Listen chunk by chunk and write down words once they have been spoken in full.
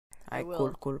Alright,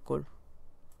 will. cool.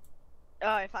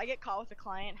 If I get caught with a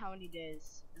client, how many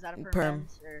days? Is that a Perm. perm?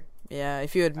 Or... Yeah,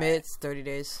 if you admit, it's 30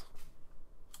 days.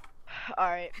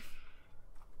 Alright.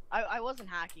 I wasn't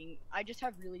hacking. I just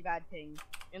have really bad ping.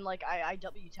 And like I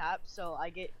W tap, so I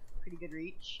get pretty good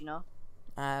reach, you know?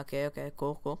 Okay,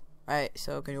 cool. Alright,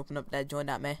 so can you open up that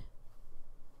join.me?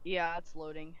 Yeah, it's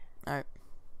loading. Alright.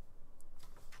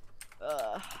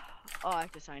 Oh, I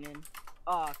have to sign in.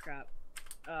 Oh crap.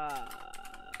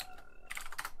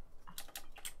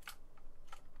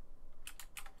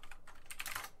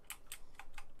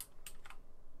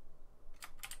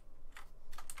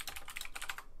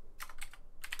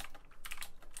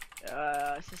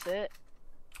 Is this it?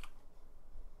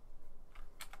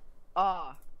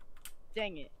 Ah,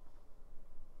 dang it.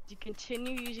 To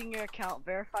continue using your account,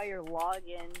 verify your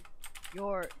login,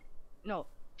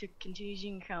 to continue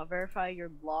using your account, verify your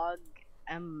log,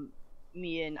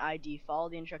 me and ID, follow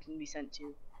the instructions to be sent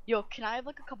to. Yo, can I have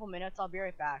like a couple minutes? I'll be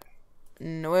right back.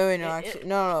 No, wait, no, actually,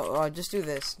 no, just do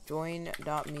this.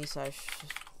 Join.me/start.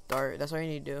 That's all you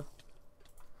need to do.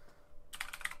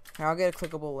 Here, I'll get a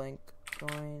clickable link.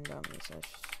 Join.me/.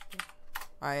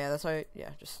 Alright, yeah, that's all. Yeah,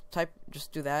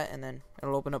 just do that, and then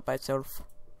it'll open up by itself.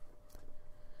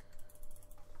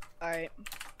 Alright.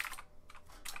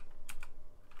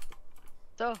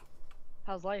 So,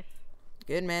 how's life?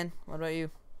 Good, man. What about you?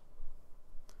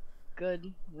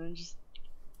 Good. I'm just,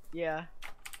 yeah.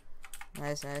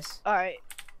 Nice. Alright.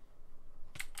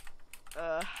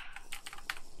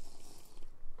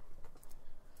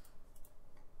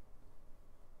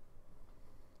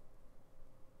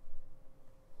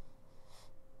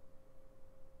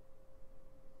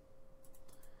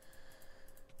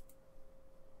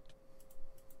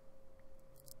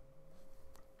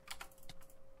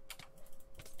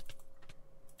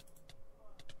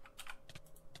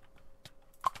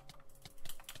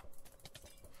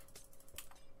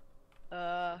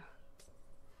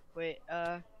 Wait,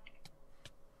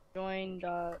 join,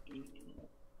 oh,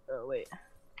 wait.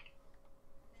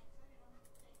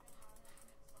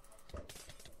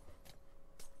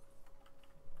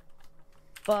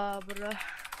 Barbara.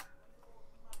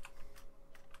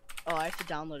 Oh, I have to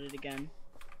download it again.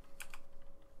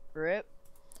 RIP.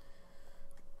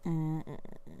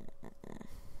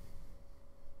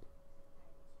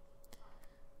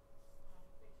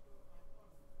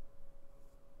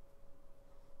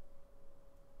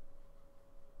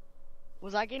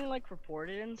 Was I getting like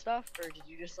reported and stuff, or did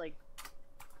you just like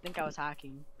think I was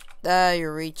hacking?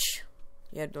 Your reach.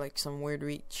 You had like some weird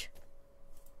reach.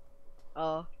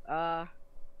 Oh,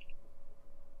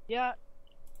 yeah.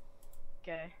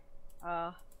 Okay.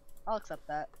 I'll accept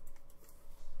that.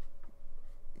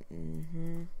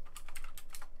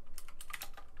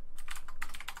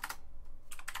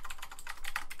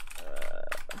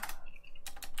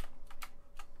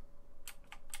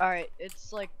 Alright,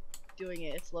 it's like doing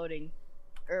it. It's loading.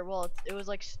 Or well, it was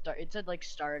like it said like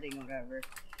starting or whatever.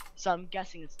 So I'm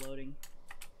guessing it's loading.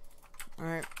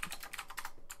 Alright.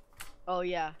 Oh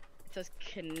yeah, it says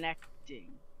connecting.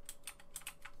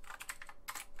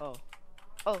 Oh,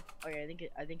 okay.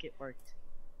 I think it worked.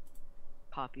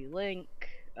 Copy link.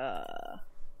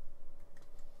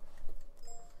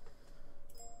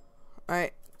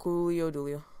 Alright, coolio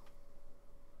doolio.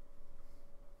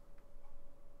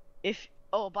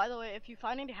 By the way, if you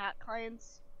find any hack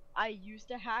clients, I used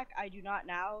to hack. I do not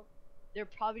now. They're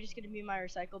probably just gonna be in my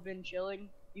recycle bin chilling.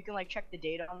 You can like check the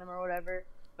data on them or whatever.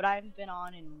 But I haven't been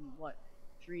on in what,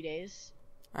 3 days.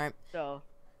 Alright. So.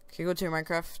 Can you go to your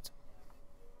Minecraft?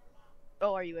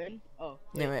 Oh, are you in? Oh,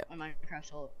 wait, yeah, wait. My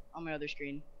Minecraft's on my other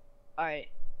screen. Alright.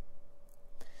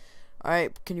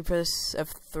 Alright, can you press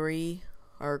F3?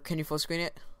 Or can you full screen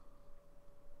it?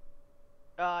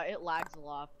 It lags a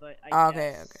lot, but I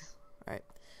guess. Okay.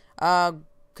 Alright.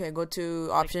 Okay, go to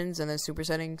options and then super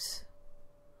settings.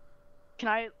 Can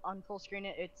I on full screen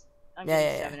it? I'm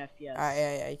getting 7 FPS. Alright,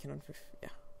 yeah, you can yeah.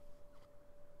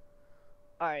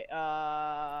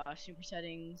 Alright, super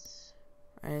settings.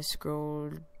 I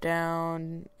scroll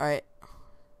down. Alright.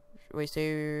 Wait,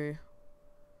 stay.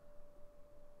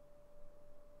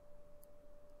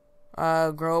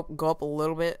 Go up a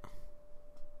little bit.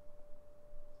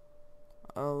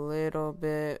 Alright.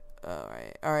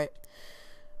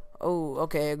 Oh,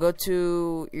 okay. Go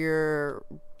to your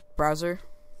browser,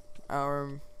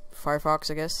 or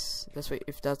Firefox, I guess.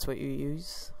 If that's what you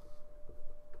use.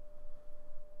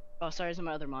 Oh, sorry, it's on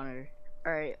my other monitor.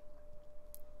 Alright.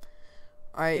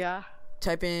 Yeah.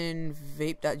 Type in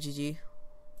vape.gg.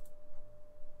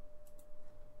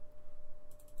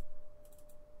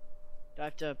 Do I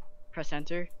have to press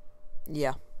enter?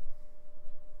 Yeah.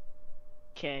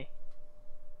 Okay.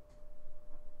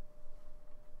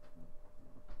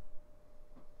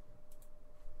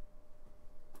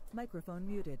 Microphone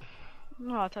muted.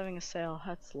 No, it's having a sale.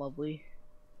 That's lovely.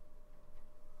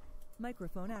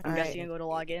 Microphone I'm activated. guessing you go to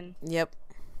log in. Yep.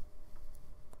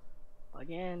 Log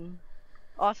in.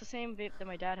 Oh, it's the same vape that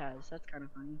my dad has. That's kind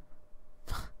of funny.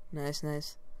 Nice,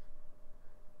 nice.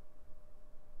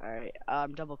 Alright,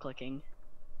 I'm double clicking.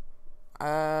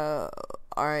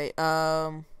 Alright, Do you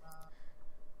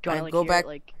wanna, like, go hear back it,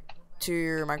 like... to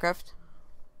your Minecraft.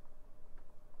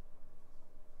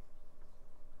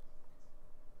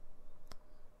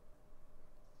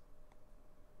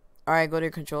 Alright, go to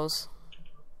your controls.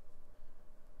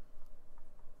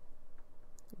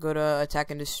 Go to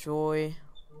attack and destroy.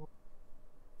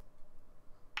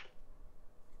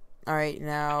 Alright,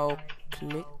 now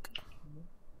click.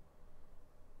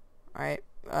 Alright,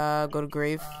 go to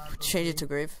grave. Change it to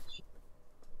grave.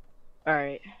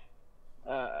 Alright.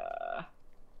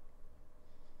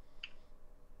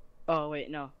 Oh,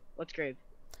 wait, no. What's grave?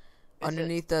 Is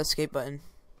Underneath the escape button.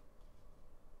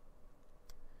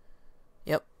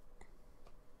 Yep.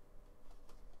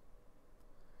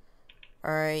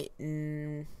 Alright.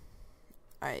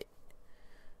 Alright.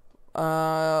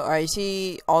 Alright, you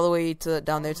see all the way to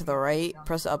down there to the right?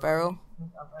 Press the up arrow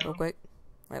real quick.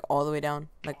 Like all the way down,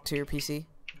 like to your PC.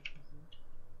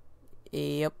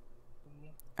 Yep.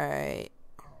 Alright.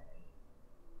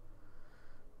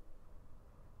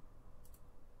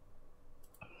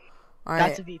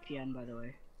 That's Alright. a VPN, by the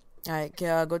way. Alright,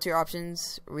 go to your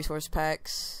options, resource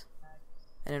packs,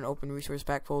 and then open resource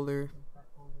pack folder.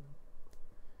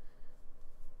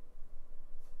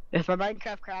 If my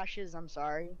Minecraft crashes, I'm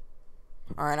sorry.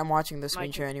 Alright, I'm watching the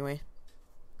screen share anyway.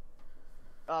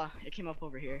 It came up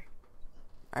over here.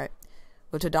 Alright,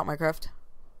 go to .minecraft.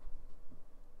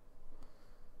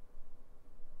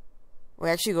 Wait,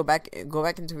 actually, go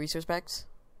back into resource packs.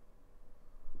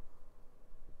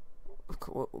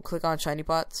 Click on shiny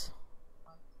pots.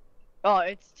 Oh,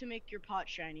 it's to make your pot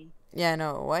shiny. Yeah,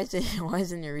 no. Why is it? Why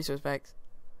isn't your resource packs?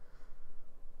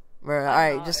 Bro,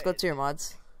 alright, just go to your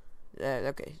mods.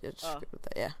 Okay, just go with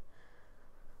that. Yeah.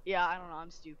 Yeah, I don't know.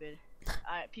 I'm stupid.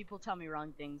 People tell me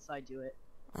wrong things, so I do it.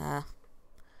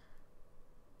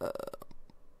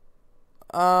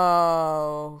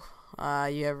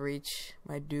 You have reach,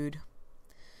 my dude.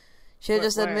 Should've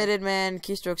just admitted, man.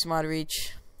 Keystrokesmod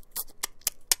reach.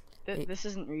 This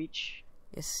isn't reach.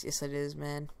 Yes, it is,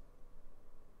 man.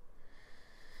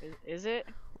 Is it?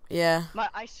 Yeah.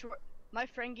 I swear, my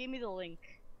friend gave me the link.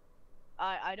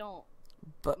 I don't.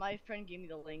 But my friend gave me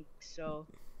the link, so.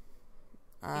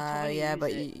 Yeah,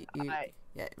 but you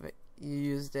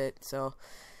used it, so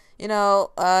you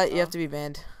know, you have to be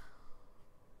banned.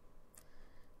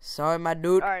 Sorry, my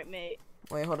dude. Alright, mate.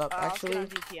 Wait, hold up. Actually, I'll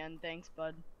get on VPN. Thanks,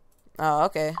 bud. Oh,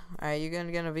 okay. Alright, you're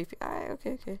gonna get a VPN. Alright,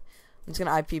 okay. I'm just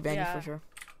gonna IP ban you for sure.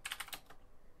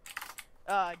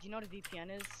 Do you know what a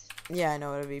VPN is? Yeah, I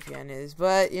know what a VPN is,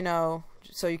 but you know,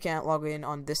 so you can't log in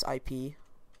on this IP.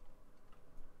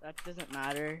 That doesn't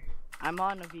matter. I'm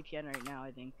on a VPN right now,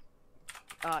 I think.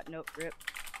 Nope, rip.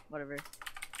 Whatever.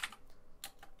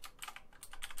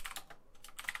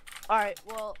 Alright,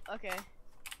 well, okay.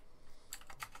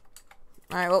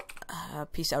 Alright, well,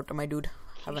 peace out to my dude.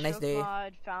 Have a nice day.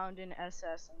 Keystrokesmod found in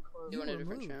SS and closed. Doing a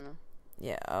different channel.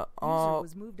 Yeah, User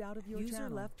was moved out of your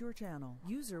channel. Left your channel.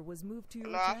 User was moved to your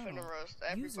channel. I'm not finna roast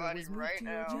everybody right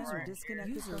now. User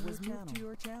disconnected. User was moved to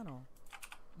your channel.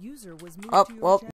 User was moved oh, to your well, channel.